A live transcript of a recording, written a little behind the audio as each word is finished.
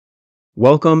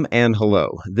Welcome and hello.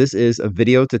 This is a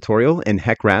video tutorial in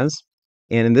HEC RAS,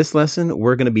 and in this lesson,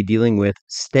 we're going to be dealing with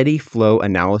steady flow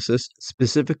analysis,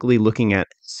 specifically looking at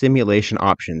simulation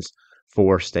options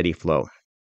for steady flow.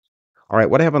 All right,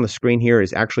 what I have on the screen here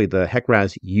is actually the HEC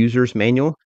RAS user's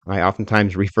manual. I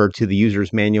oftentimes refer to the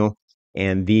user's manual,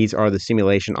 and these are the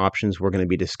simulation options we're going to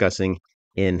be discussing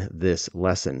in this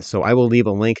lesson. So I will leave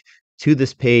a link to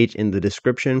this page in the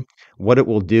description. What it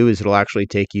will do is it'll actually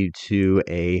take you to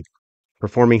a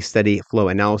performing steady flow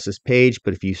analysis page.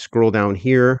 But if you scroll down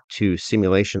here to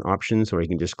simulation options, or you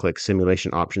can just click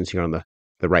simulation options here on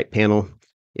the right panel,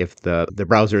 if the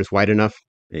browser is wide enough.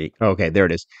 Okay, there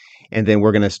it is. And then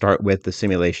we're going to start with the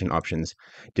simulation options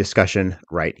discussion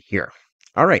right here.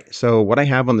 All right, so what I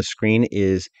have on the screen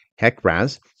is HEC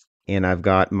RAS, and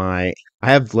I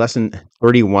have lesson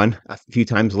 31 a few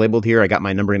times labeled here. I got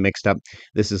my numbering mixed up.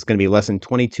 This is going to be lesson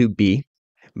 22B.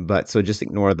 But so just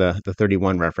ignore the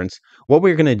 31 reference. What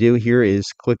we're going to do here is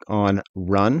click on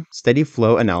Run Steady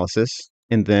Flow Analysis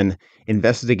and then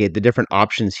investigate the different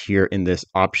options here in this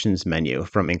options menu,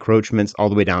 from encroachments all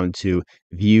the way down to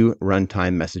View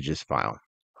Runtime Messages file.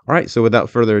 All right, so without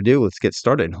further ado, let's get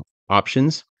started.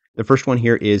 Options. The first one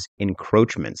here is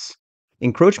encroachments.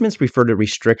 Encroachments refer to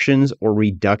restrictions or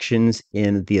reductions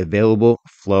in the available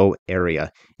flow area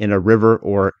in a river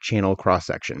or channel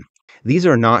cross-section. These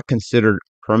are not considered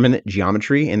permanent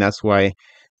geometry, and that's why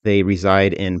they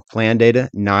reside in plan data,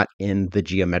 not in the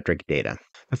geometric data.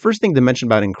 The first thing to mention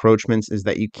about encroachments is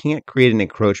that you can't create an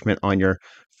encroachment on your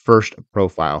first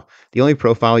profile. The only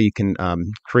profile you can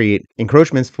create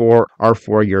encroachments for are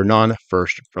for your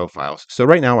non-first profiles. So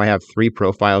right now I have 3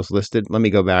 profiles listed. Let me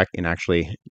go back and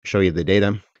actually show you the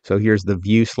data. So here's the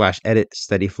view/edit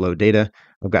steady flow data.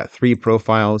 I've got 3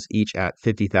 profiles, each at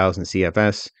 50,000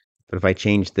 CFS. But if I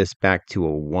change this back to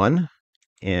a 1,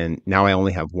 and now I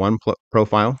only have 1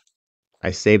 profile, I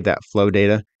save that flow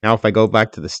data. Now if I go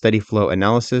back to the steady flow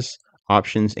analysis,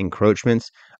 options, encroachments,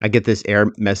 I get this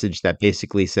error message that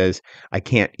basically says I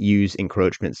can't use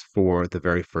encroachments for the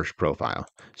very first profile.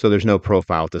 So there's no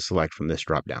profile to select from this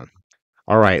dropdown.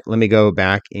 All right, let me go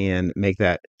back and make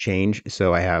that change.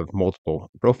 So I have multiple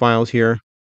profiles here.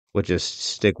 We'll just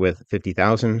stick with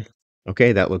 50,000.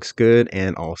 Okay, that looks good,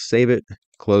 and I'll save it,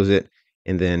 close it,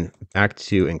 and then back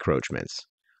to encroachments.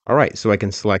 All right, so I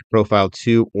can select profile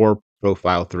 2 or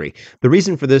profile 3. The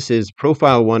reason for this is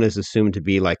profile 1 is assumed to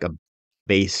be like a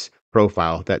base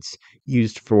profile that's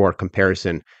used for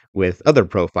comparison with other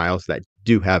profiles that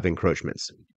do have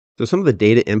encroachments. So some of the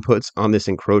data inputs on this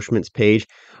encroachments page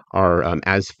are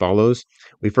as follows.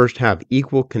 We first have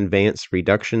equal conveyance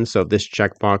reduction. So if this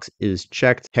checkbox is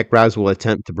checked, HEC RAS will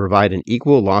attempt to provide an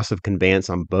equal loss of conveyance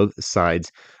on both sides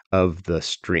of the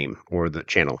stream or the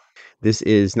channel. This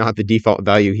is not the default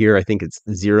value here. I think it's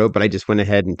 0, but I just went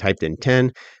ahead and typed in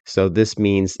 10. So this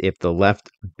means if the left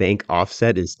bank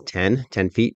offset is 10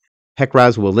 feet, HEC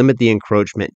RAS will limit the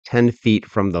encroachment 10 feet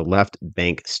from the left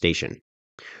bank station.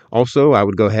 Also, I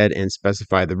would go ahead and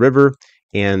specify the river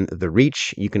and the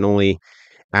reach. You can only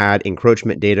add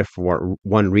encroachment data for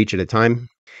 1 reach at a time.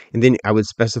 And then I would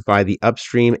specify the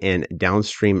upstream and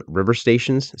downstream river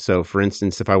stations. So for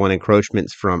instance, if I want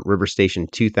encroachments from river station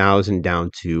 2000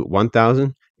 down to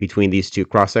 1000 between these 2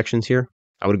 cross sections here,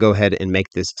 I would go ahead and make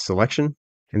this selection.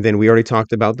 And then we already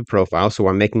talked about the profile. So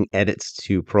I'm making edits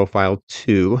to profile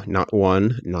 2, not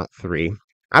 1, not 3.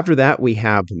 After that, we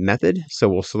have method. So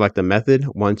we'll select the method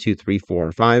 1, 2, 3, 4,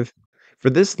 or 5. For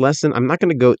this lesson, I'm not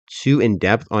going to go too in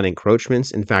depth on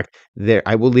encroachments. In fact,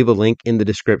 I will leave a link in the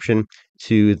description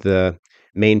to the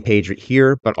main page right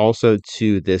here, but also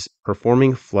to this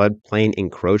performing floodplain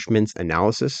encroachments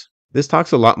analysis. This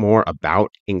talks a lot more about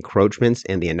encroachments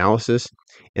and the analysis,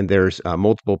 and there's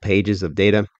multiple pages of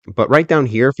data. But right down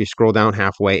here, if you scroll down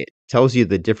halfway, it tells you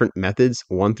the different methods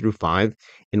 1 through 5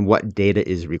 and what data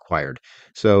is required.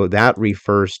 So that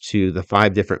refers to the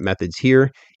 5 different methods here.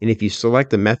 And if you select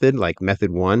the method, like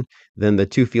method 1, then the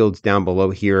 2 fields down below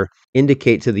here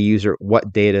indicate to the user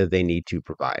what data they need to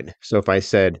provide. So if I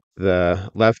said the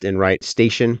left and right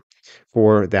station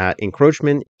for that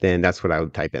encroachment, then that's what I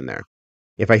would type in there.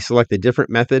 If I select a different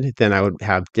method, then I would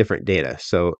have different data.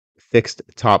 So fixed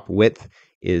top width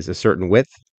is a certain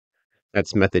width.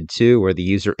 That's method 2, where the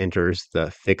user enters the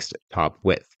fixed top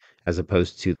width, as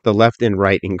opposed to the left and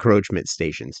right encroachment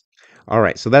stations. All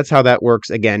right, so that's how that works.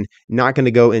 Again, not going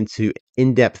to go into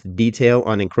in-depth detail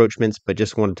on encroachments, but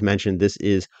just wanted to mention this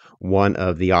is one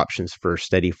of the options for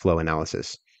steady flow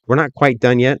analysis. We're not quite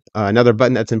done yet. Another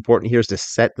button that's important here is to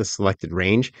set the selected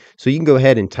range. So you can go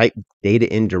ahead and type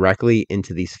data in directly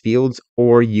into these fields,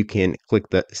 or you can click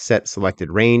the set selected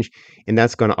range, and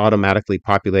that's going to automatically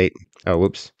populate. Oh,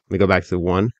 whoops. Let me go back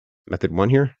to method one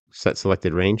here, set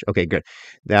selected range. Okay, good.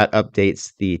 That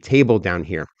updates the table down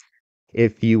here.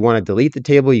 If you want to delete the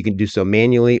table, you can do so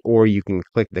manually, or you can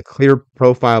click the clear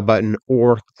profile button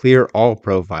or clear all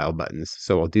profile buttons.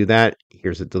 So I'll do that.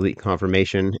 Here's a delete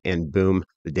confirmation, and boom,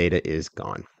 the data is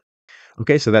gone.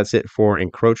 Okay, so that's it for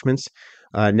encroachments.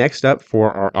 Next up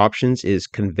for our options is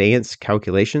conveyance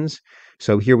calculations.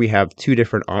 So here we have two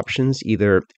different options,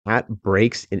 either at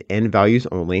breaks and end values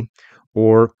only,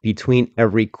 or between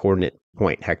every coordinate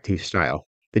point, HEC2 style.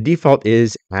 The default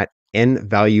is at end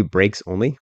value breaks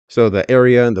only. So the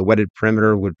area and the wetted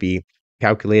perimeter would be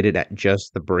calculated at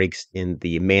just the breaks in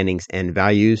the Manning's end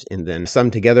values and then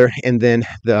summed together. And then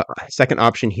the second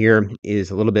option here is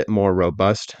a little bit more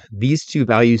robust. These two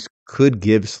values could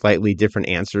give slightly different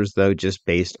answers, though, just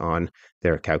based on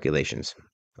their calculations.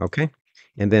 Okay.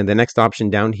 And then the next option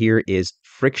down here is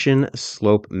friction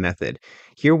slope method.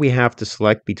 Here we have to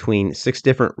select between 6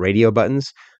 different radio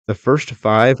buttons. The first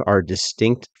 5 are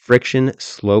distinct friction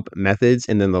slope methods,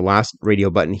 and then the last radio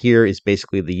button here is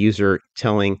basically the user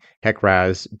telling HEC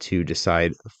RAS to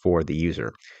decide for the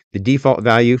user. The default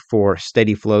value for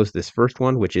steady flow is this first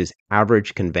one, which is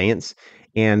average conveyance,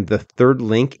 and the third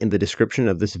link in the description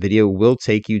of this video will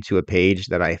take you to a page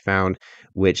that I found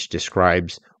which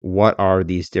describes what are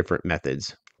these different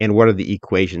methods and what are the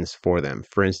equations for them.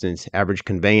 For instance, average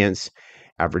conveyance,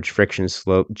 average friction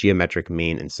slope, geometric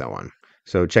mean, and so on.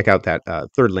 So check out that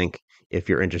third link if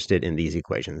you're interested in these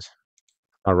equations.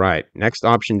 All right, next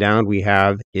option down we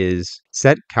have is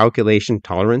set calculation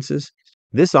tolerances.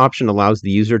 This option allows the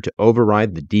user to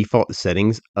override the default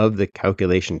settings of the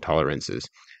calculation tolerances.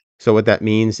 So what that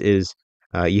means is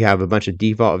you have a bunch of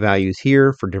default values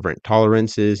here for different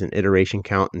tolerances and iteration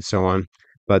count and so on,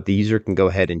 but the user can go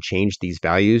ahead and change these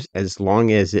values as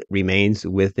long as it remains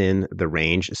within the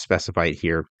range specified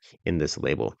here in this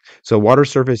label. So water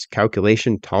surface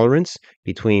calculation tolerance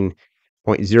between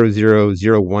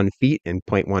 0.0001 feet and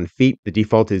 0.1 feet. The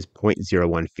default is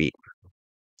 0.01 feet.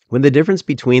 When the difference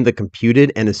between the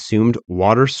computed and assumed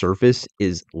water surface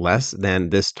is less than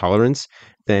this tolerance,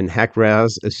 then HEC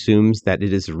RAS assumes that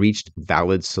it has reached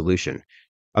valid solution.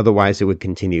 Otherwise, it would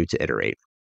continue to iterate.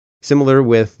 Similar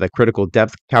with the critical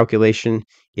depth calculation,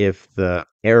 if the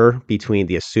error between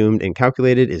the assumed and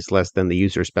calculated is less than the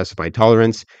user specified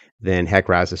tolerance, then HEC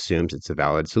RAS assumes it's a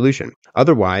valid solution.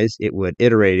 Otherwise, it would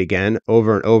iterate again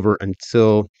over and over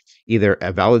until either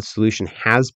a valid solution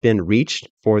has been reached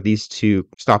for these two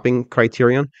stopping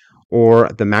criterion, or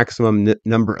the maximum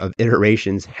number of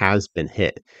iterations has been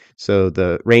hit. So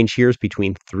the range here is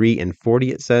between 3 and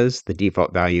 40, it says. The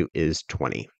default value is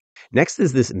 20. Next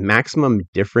is this maximum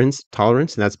difference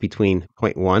tolerance, and that's between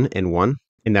 0.1 and 1,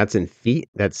 and that's in feet.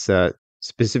 That's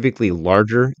specifically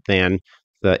larger than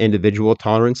the individual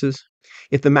tolerances.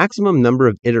 If the maximum number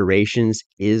of iterations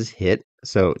is hit,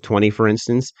 so 20 for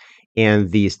instance,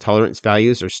 and these tolerance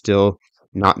values are still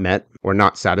not met or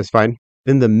not satisfied,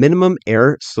 then the minimum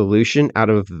error solution out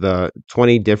of the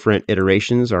 20 different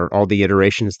iterations, or all the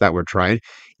iterations that were tried,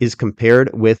 is compared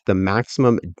with the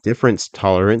maximum difference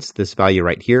tolerance, this value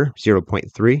right here,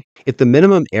 0.3. If the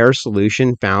minimum error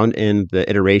solution found in the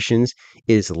iterations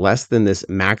is less than this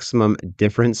maximum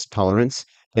difference tolerance,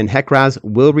 then HEC RAS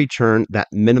will return that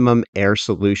minimum error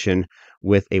solution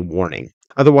with a warning.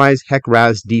 Otherwise, HEC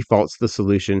RAS defaults the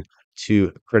solution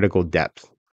to critical depth.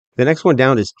 The next one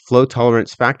down is flow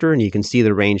tolerance factor, and you can see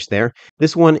the range there.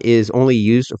 This one is only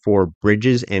used for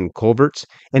bridges and culverts,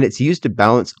 and it's used to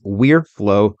balance weir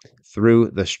flow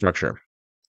through the structure.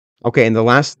 Okay, and the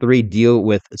last 3 deal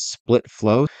with split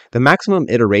flow. The maximum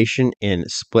iteration in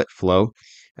split flow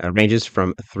ranges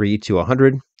from 3 to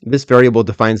 100. This variable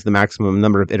defines the maximum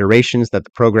number of iterations that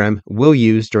the program will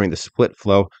use during the split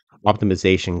flow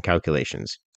optimization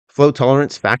calculations. Flow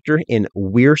tolerance factor in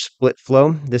weir split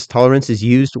flow. This tolerance is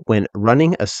used when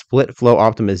running a split flow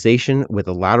optimization with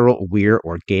a lateral weir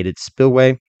or gated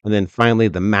spillway. And then finally,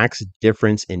 the max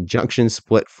difference in junction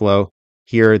split flow.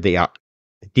 Here, the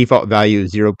default value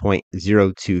is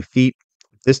 0.02 feet.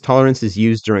 This tolerance is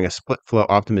used during a split flow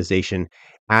optimization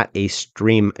at a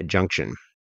stream junction.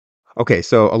 Okay,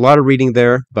 so a lot of reading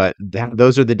there, but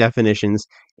those are the definitions.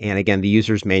 And again, the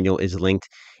user's manual is linked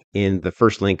in the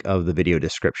first link of the video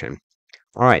description.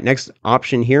 All right, next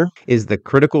option here is the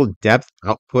critical depth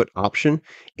output option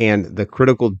and the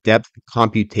critical depth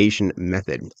computation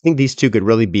method. I think these two could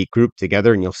really be grouped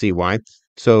together, and you'll see why.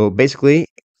 So basically,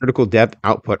 critical depth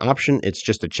output option, it's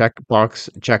just a checkbox,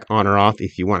 check on or off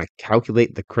if you want to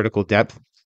calculate the critical depth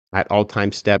at all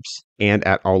time steps and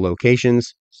at all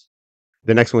locations.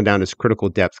 The next one down is critical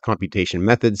depth computation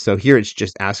methods. So here it's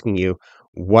just asking you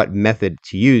what method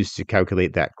to use to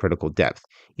calculate that critical depth,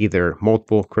 either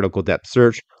multiple critical depth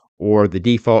search or the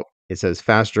default, it says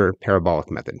faster parabolic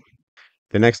method.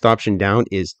 The next option down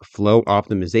is flow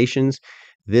optimizations.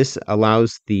 This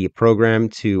allows the program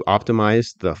to optimize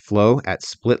the flow at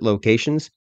split locations.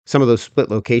 Some of those split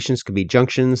locations could be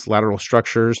junctions, lateral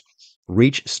structures,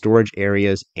 reach storage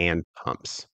areas, and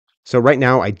pumps. So right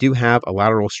now I do have a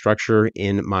lateral structure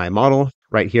in my model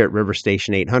right here at River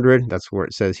Station 800. That's where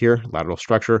it says here, lateral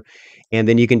structure. And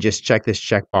then you can just check this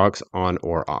checkbox on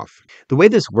or off. The way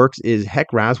this works is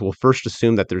HEC RAS will first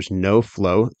assume that there's no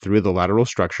flow through the lateral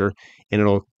structure, and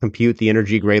it'll compute the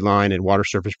energy grade line and water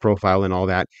surface profile and all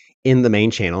that in the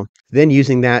main channel. Then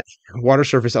using that water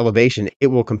surface elevation, it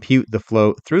will compute the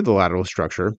flow through the lateral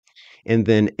structure and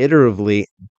then iteratively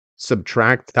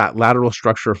subtract that lateral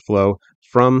structure flow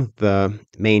from the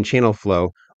main channel flow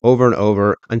over and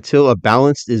over until a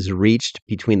balance is reached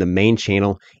between the main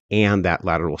channel and that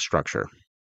lateral structure.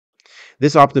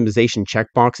 This optimization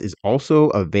checkbox is also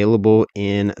available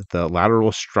in the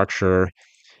lateral structure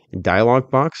dialog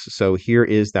box. So here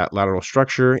is that lateral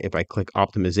structure. If I click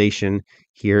optimization,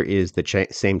 here is the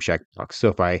same checkbox. So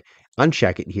if I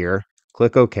uncheck it here,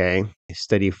 click OK,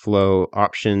 steady flow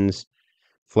options,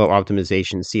 flow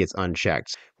optimization, see it's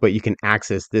unchecked, but you can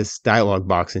access this dialog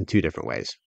box in two different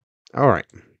ways. All right,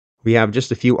 we have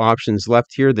just a few options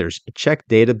left here. There's check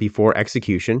data before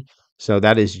execution. So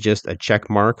that is just a check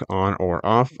mark on or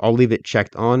off. I'll leave it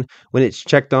checked on. When it's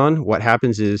checked on, what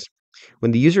happens is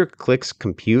when the user clicks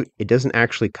compute, it doesn't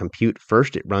actually compute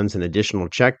first. It runs an additional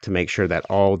check to make sure that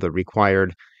all the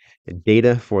required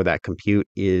data for that compute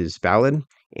is valid.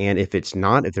 And if it's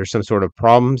not, if there's some sort of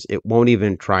problems, it won't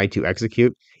even try to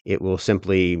execute. It will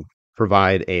simply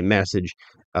provide a message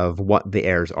of what the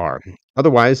errors are.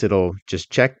 Otherwise, it'll just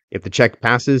check. If the check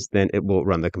passes, then it will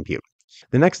run the compute.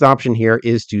 The next option here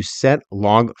is to set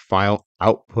log file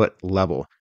output level.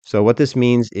 So what this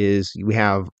means is we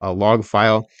have a log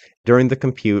file during the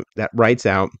compute that writes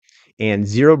out, and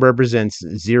 0 represents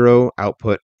 0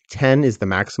 output. 10 is the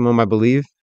maximum, I believe.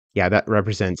 Yeah, that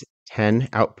represents 10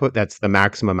 output. That's the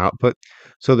maximum output.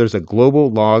 So there's a global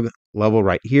log level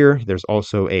right here. There's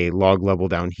also a log level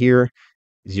down here,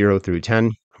 0 through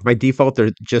 10. By default,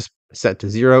 they're just set to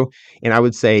 0. And I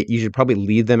would say you should probably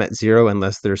leave them at 0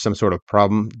 unless there's some sort of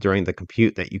problem during the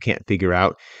compute that you can't figure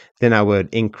out. Then I would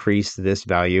increase this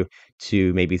value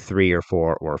to maybe 3 or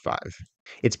 4 or 5.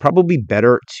 It's probably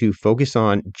better to focus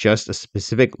on just a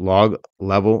specific log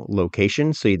level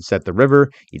location. So you'd set the river,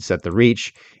 you'd set the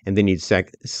reach, and then you'd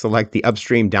select the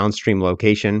upstream, downstream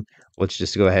location. Let's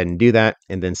just go ahead and do that,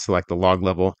 and then select the log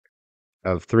level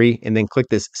of 3, and then click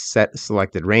this set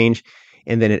selected range,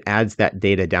 and then it adds that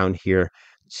data down here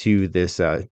to this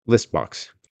list box.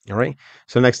 All right,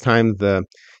 so next time the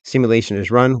simulation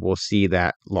is run, we'll see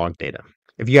that log data.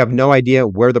 If you have no idea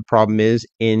where the problem is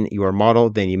in your model,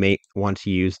 then you may want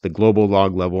to use the global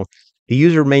log level. The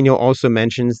user manual also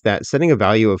mentions that setting a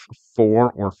value of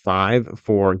 4 or 5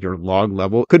 for your log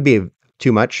level could be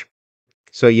too much.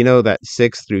 So you know that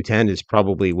 6 through 10 is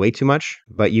probably way too much,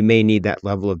 but you may need that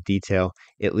level of detail,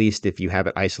 at least if you have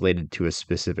it isolated to a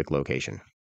specific location.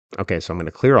 Okay, so I'm going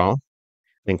to clear all,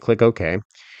 then click OK.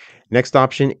 Next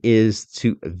option is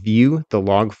to view the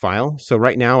log file. So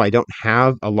right now I don't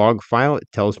have a log file. It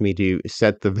tells me to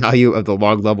set the value of the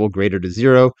log level greater to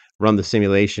 0, run the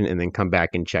simulation, and then come back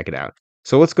and check it out.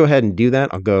 So let's go ahead and do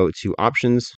that. I'll go to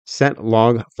options, set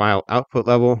log file output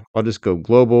level. I'll just go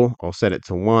global. I'll set it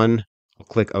to 1. I'll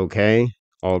click OK.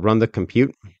 I'll run the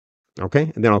compute.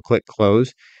 Okay, and then I'll click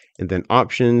close, and then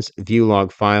options, view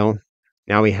log file.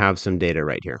 Now we have some data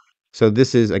right here. So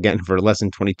this is, again, for lesson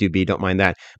 22B, don't mind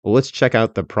that. But let's check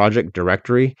out the project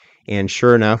directory. And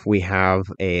sure enough, we have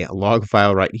a log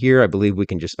file right here. I believe we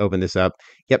can just open this up.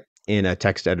 Yep, in a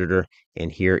text editor. And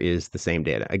here is the same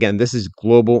data. Again, this is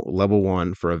global level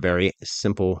 1 for a very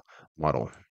simple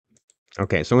model.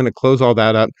 Okay, so I'm going to close all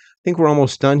that up. I think we're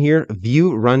almost done here.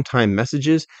 View runtime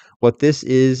messages. What this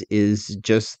is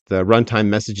just the runtime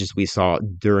messages we saw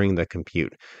during the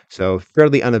compute. So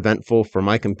fairly uneventful for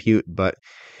my compute, but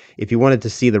if you wanted to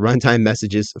see the runtime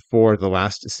messages for the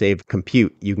last saved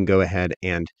compute, you can go ahead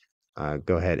and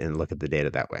look at the data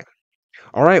that way.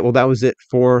 All right, well, that was it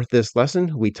for this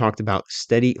lesson. We talked about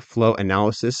steady flow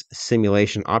analysis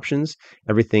simulation options,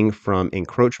 everything from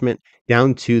encroachment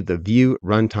down to the view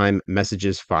runtime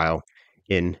messages file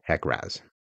in HEC RAS.